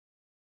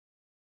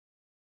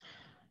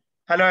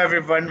Hello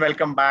everyone,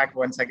 welcome back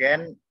once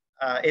again.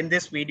 In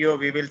this video,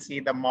 we will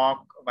see the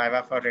mock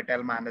Viva for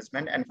retail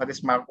management. And for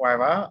this mock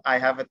Viva, I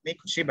have with me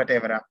Khushi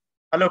Bhatevara.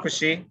 Hello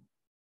Khushi.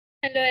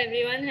 Hello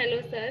everyone,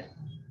 hello sir.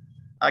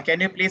 Can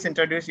you please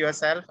introduce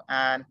yourself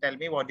and tell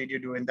me what did you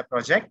do in the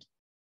project?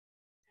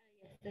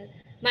 Yes, sir.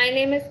 My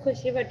name is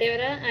Khushi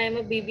Bhatevara. I am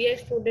a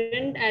BBA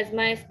student as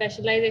my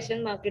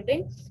specialization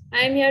marketing.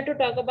 I am here to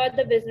talk about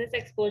the business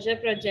exposure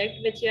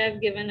project which you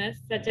have given us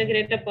such a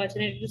great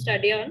opportunity to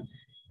study on.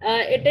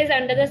 It is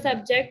under the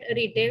subject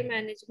retail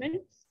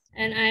management,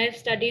 and I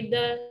have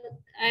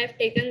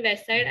taken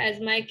Westside as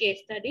my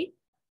case study.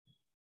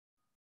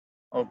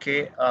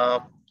 Okay,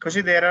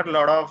 Khushi, there are a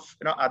lot of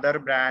other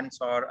brands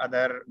or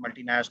other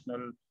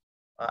multinational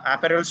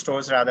apparel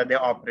stores rather they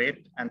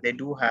operate, and they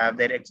do have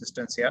their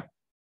existence here.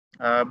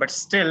 But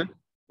still,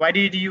 why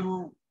did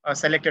you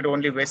selected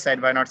only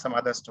Westside? Why not some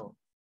other store?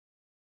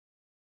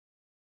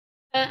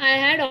 I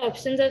had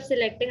options of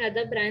selecting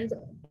other brands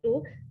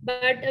too,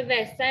 but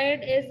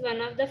Westside is one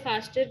of the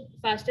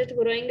fastest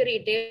growing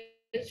retail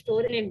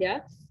store in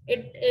India.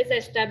 It is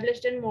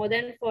established in more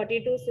than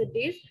 42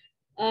 cities.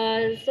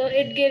 So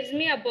it gives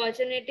me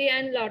opportunity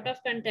and lot of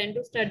content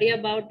to study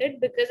about it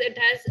because it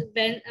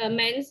has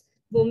men's,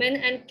 women,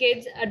 and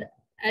kids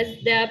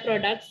as their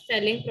products,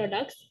 selling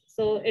products.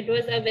 So it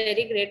was a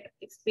very great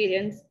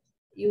experience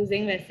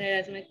using Westside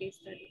as my case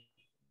study.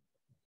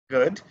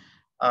 Good.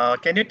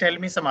 Can you tell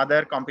me some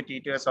other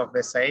competitors of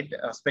Westside,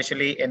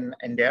 especially in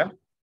India?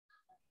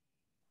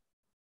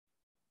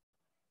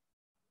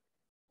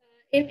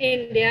 In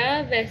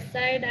India,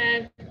 Westside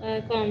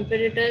have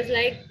competitors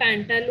like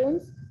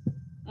Pantaloons,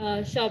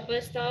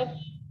 Shopper Stop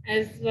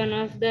as one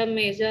of the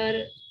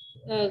major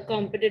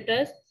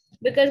competitors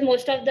because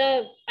most of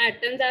the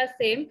patterns are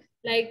same,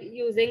 like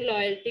using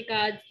loyalty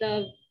cards,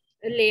 the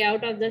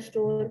layout of the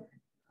store,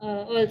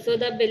 also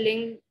the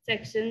billing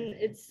section.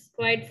 It's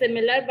quite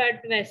similar,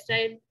 but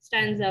Westside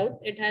stands out.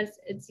 It has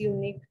its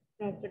unique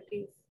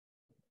properties.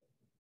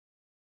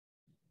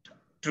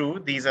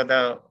 True, these are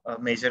the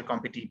major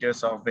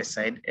competitors of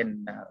Westside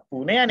in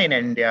Pune and in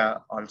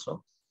India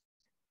also.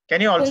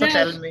 Can you also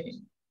tell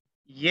me?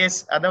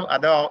 Yes,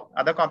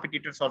 other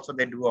competitors also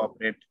they do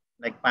operate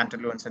like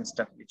Pantaloons and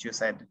stuff, which you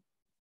said.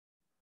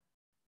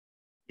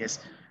 Yes.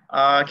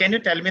 Can you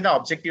tell me the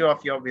objective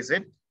of your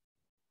visit?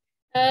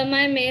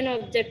 My main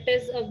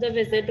objectives of the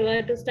visit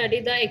were to study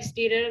the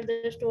exterior of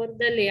the store,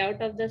 the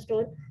layout of the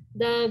store,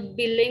 the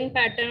billing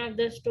pattern of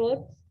the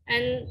store,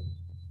 and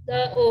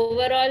the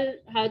overall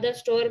how the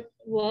store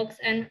works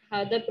and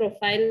how the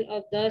profile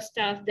of the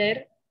staff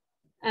there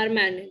are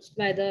managed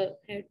by the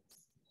heads.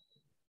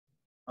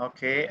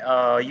 Okay,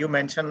 you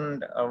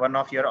mentioned one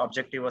of your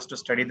objective was to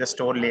study the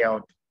store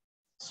layout.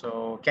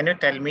 So can you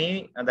tell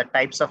me the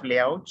types of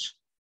layouts?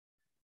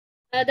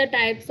 The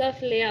types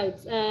of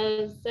layouts.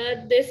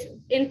 So this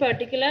in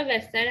particular,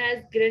 Westside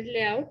has grid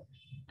layout.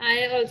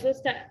 I also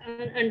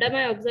under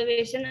my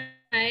observation,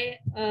 I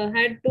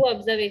had two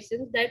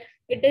observations that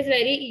it is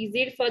very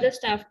easy for the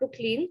staff to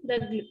clean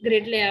the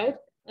grid layout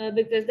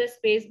because the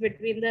space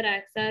between the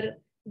racks are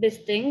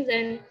distinct,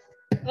 and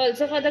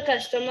also for the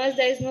customers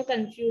there is no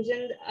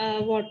confusion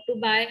what to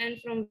buy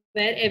and from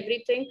where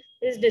everything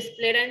is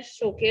displayed and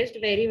showcased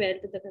very well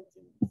to the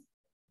consumers.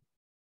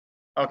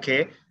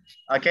 Okay.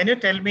 Can you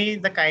tell me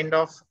the kind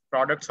of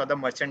products or the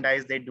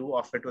merchandise they do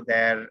offer to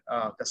their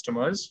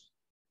customers?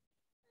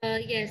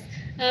 Yes,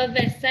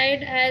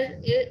 Westside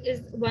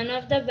is one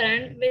of the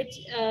brand which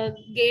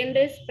gained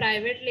its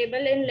private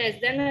label in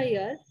less than a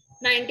year.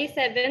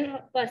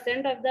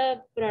 97% of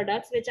the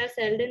products which are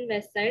sold in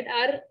Westside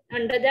are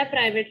under their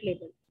private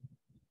label.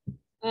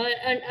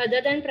 And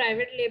other than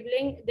private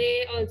labeling,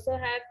 they also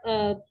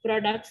have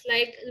products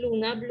like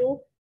Luna Blue,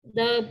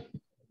 the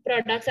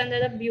products under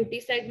the beauty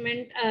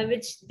segment,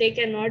 which they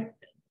cannot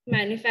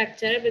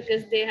manufacture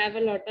because they have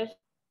a lot of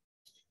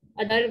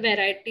other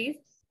varieties.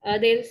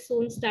 They'll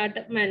soon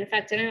start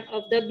manufacturing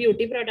of the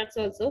beauty products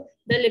also.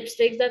 The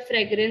lipsticks, the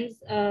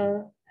fragrance,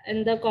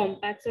 and the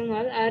compacts and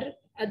all are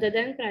other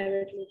than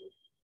private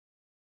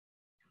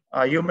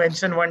label. You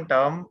mentioned one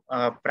term,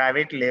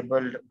 private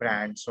labeled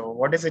brand. So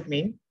what does it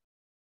mean?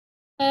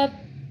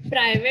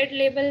 Private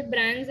label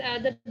brands are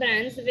the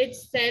brands which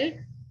sell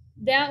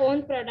their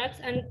own products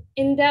and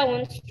in their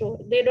own store.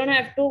 They don't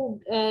have to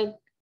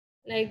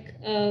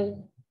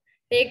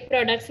take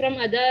products from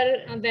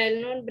other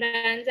well-known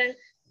brands and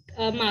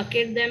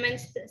market them and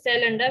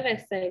sell under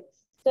Westside.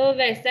 So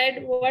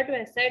what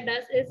Westside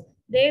does is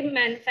they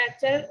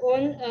manufacture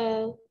own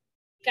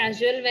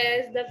casual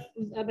wears,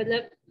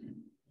 the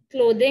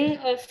clothing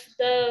of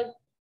the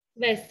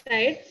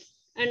Westside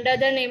under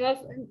the name of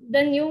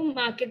the new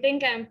marketing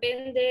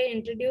campaign they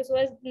introduced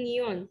was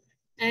Neon,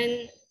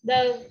 and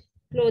the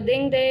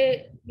clothing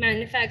they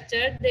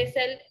manufactured they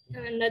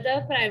sell under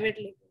the private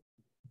label.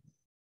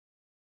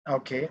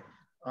 Okay.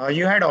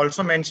 You had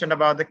also mentioned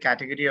about the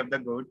category of the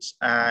goods,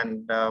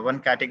 and one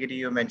category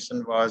you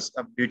mentioned was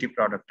a beauty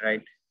product,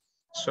 right?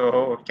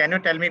 So can you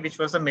tell me which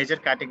was the major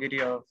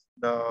category of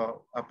the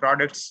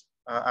products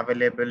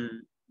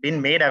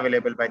been made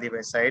available by the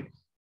Westside?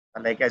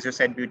 Like as you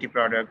said, beauty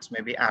products,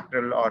 maybe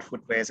apparel or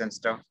footwears and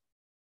stuff?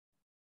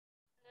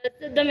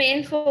 The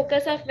main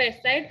focus of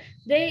Westside,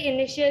 they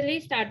initially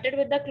started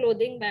with the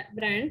clothing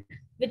brand,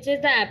 which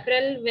is the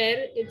apparel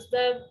where it's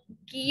the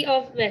key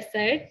of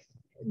Westside.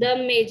 The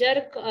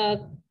major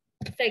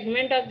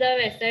segment of the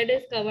Westside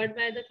is covered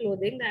by the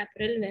clothing, the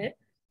apparel wear,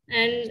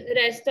 and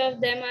rest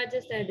of them are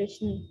just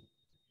additional.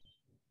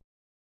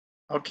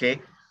 Okay.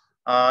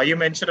 You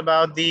mentioned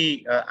about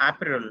the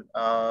apparel.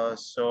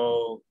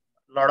 So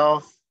a lot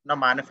of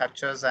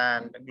manufacturers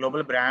and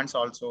global brands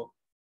also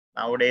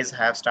nowadays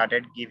have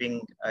started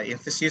giving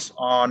emphasis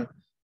on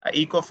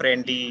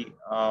eco-friendly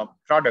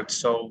products.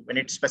 So when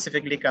it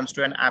specifically comes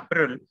to an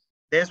apparel,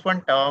 there's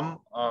one term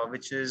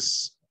which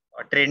is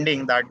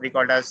trending that we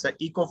call as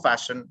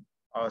eco-fashion.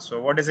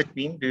 So what does it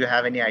mean? Do you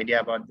have any idea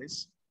about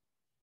this?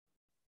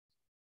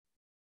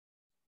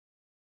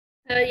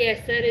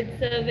 Yes, sir.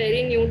 It's a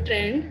very new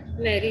trend,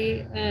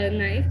 very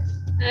nice.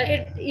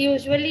 It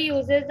usually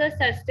uses the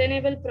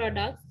sustainable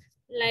products,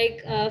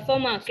 like for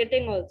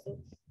marketing also.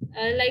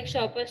 Like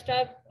Shopper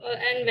Stop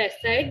and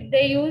Westside,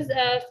 they use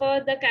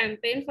for the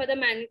campaign for the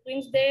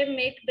mannequins. They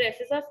make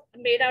dresses of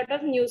made out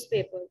of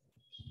newspapers,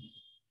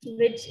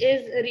 which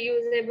is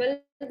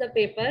reusable. The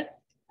paper.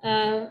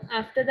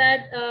 After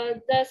that,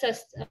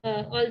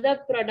 all the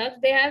products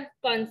they have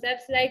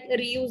concepts like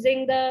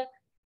reusing the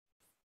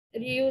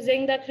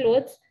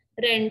clothes,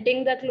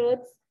 renting the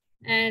clothes,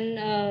 and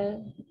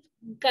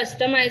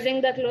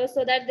customizing the clothes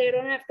so that they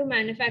don't have to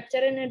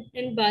manufacture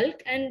in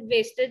bulk, and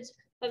wastage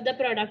of the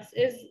products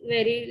is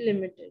very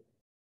limited.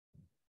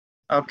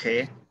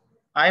 Okay.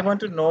 I want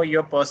to know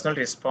your personal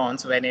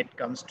response when it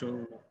comes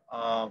to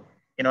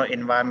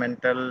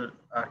environmental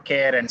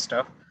care and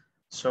stuff.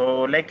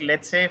 So, like,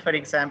 let's say, for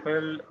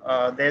example,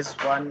 there's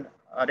one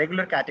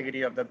regular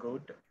category of the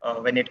good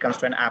when it comes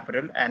to an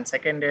apparel, and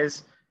second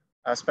is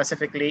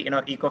specifically,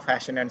 eco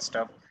fashion and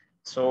stuff.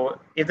 So,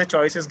 if the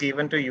choice is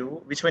given to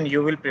you, which one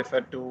you will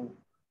prefer to,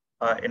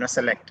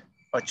 select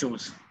or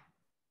choose?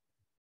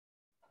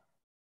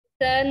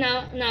 So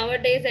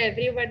nowadays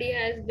everybody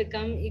has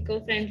become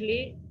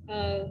eco-friendly.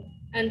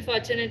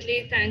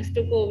 Unfortunately, thanks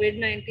to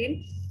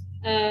COVID-19.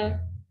 Uh,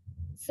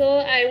 so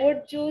I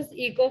would choose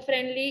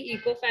eco-friendly,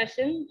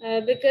 eco-fashion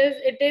because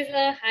it is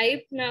a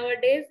hype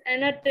nowadays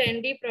and a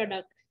trendy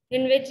product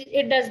in which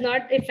it does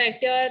not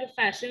affect your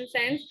fashion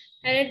sense,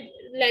 and it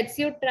lets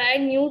you try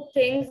new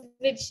things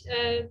which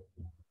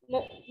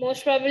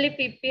most probably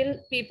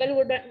people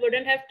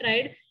wouldn't have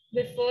tried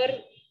before.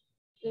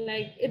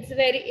 Like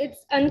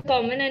it's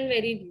uncommon and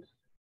very new.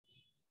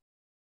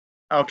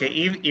 Okay,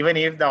 even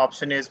if the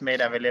option is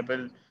made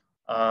available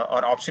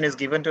or option is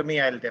given to me,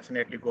 I'll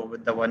definitely go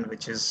with the one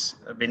which has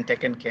been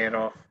taken care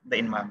of the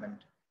environment.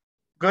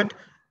 Good.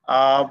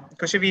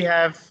 Khushi, we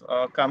have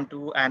come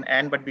to an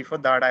end, but before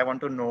that, I want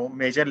to know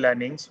major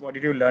learnings. What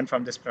did you learn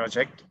from this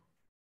project?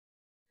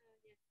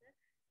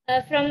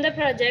 From the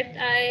project,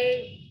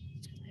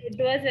 it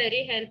was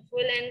very helpful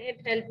and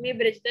it helped me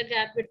bridge the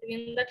gap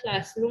between the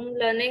classroom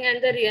learning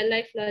and the real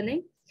life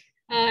learning.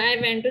 I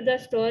went to the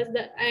stores.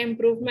 I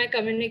improved my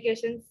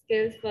communication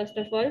skills first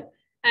of all.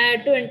 I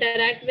had to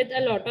interact with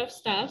a lot of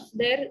staff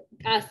there,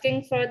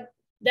 asking for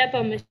their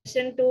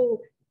permission to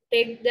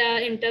take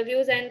their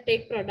interviews and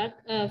take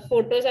product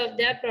photos of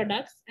their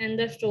products and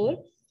the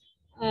store.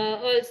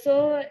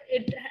 Also,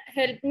 it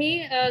helped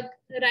me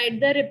write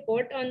the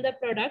report on the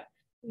product,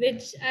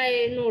 which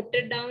I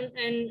noted down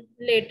and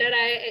later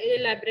I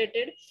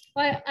elaborated.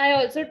 I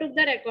also took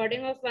the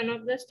recording of one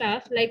of the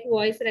staff, like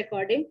voice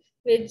recording,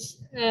 which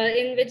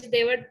in which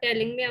they were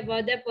telling me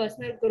about their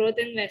personal growth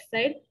in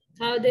Westside,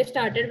 how they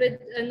started with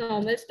a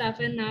normal staff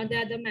and now they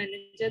are the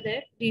manager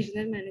there,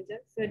 regional manager.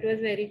 So it was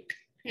very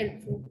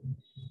helpful.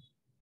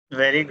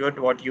 Very good.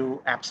 What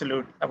you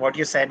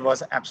said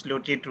was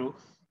absolutely true.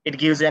 It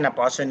gives you an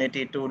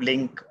opportunity to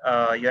link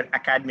your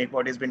academic,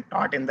 what has been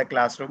taught in the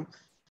classroom,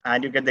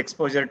 and you get the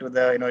exposure to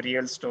the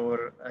real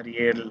store,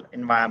 real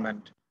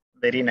environment.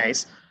 Very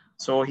nice.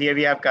 So here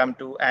we have come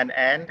to an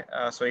end.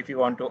 So if you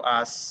want to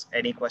ask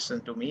any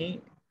question to me,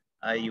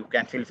 you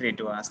can feel free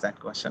to ask that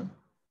question.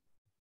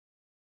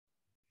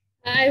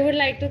 I would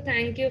like to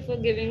thank you for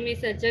giving me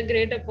such a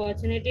great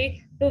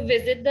opportunity to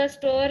visit the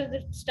store,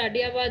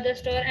 study about the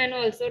store, and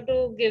also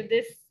to give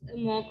this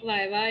mock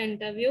Viva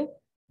interview.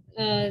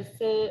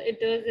 So it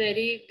was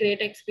very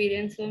great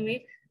experience for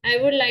me. I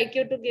would like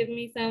you to give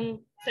me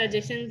some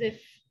suggestions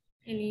if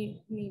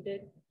any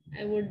needed.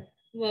 I would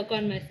work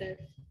on myself.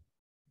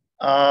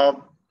 Uh,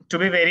 to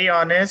be very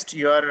honest,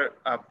 your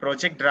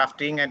project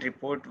drafting and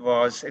report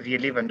was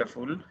really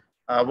wonderful.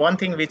 One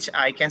thing which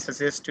I can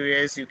suggest to you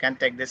is you can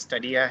take this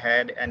study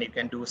ahead and you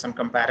can do some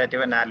comparative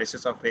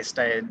analysis of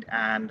Westside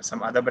and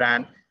some other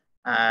brand.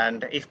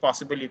 And if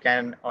possible, you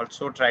can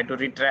also try to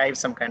retrieve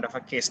some kind of a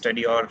case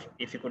study, or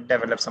if you could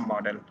develop some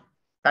model.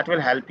 That will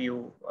help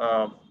you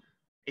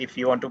if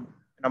you want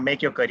to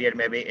make your career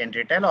maybe in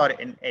retail or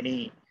in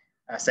any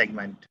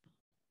segment.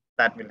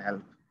 That will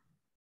help.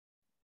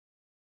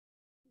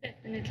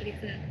 Definitely,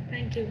 sir.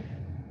 Thank you.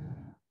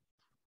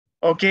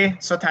 Okay,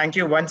 so thank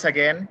you once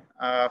again.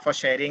 for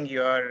sharing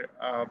your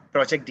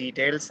project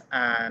details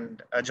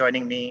and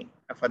joining me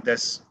for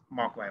this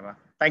mock Viva.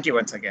 Thank you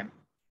once again.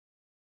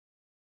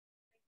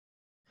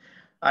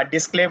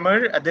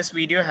 Disclaimer, this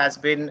video has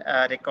been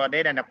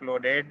recorded and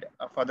uploaded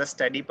for the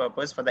study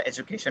purpose, for the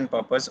education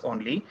purpose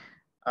only.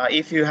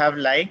 If you have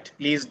liked,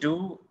 please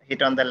do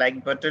hit on the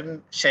like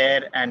button,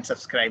 share, and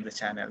subscribe the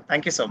channel.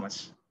 Thank you so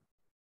much.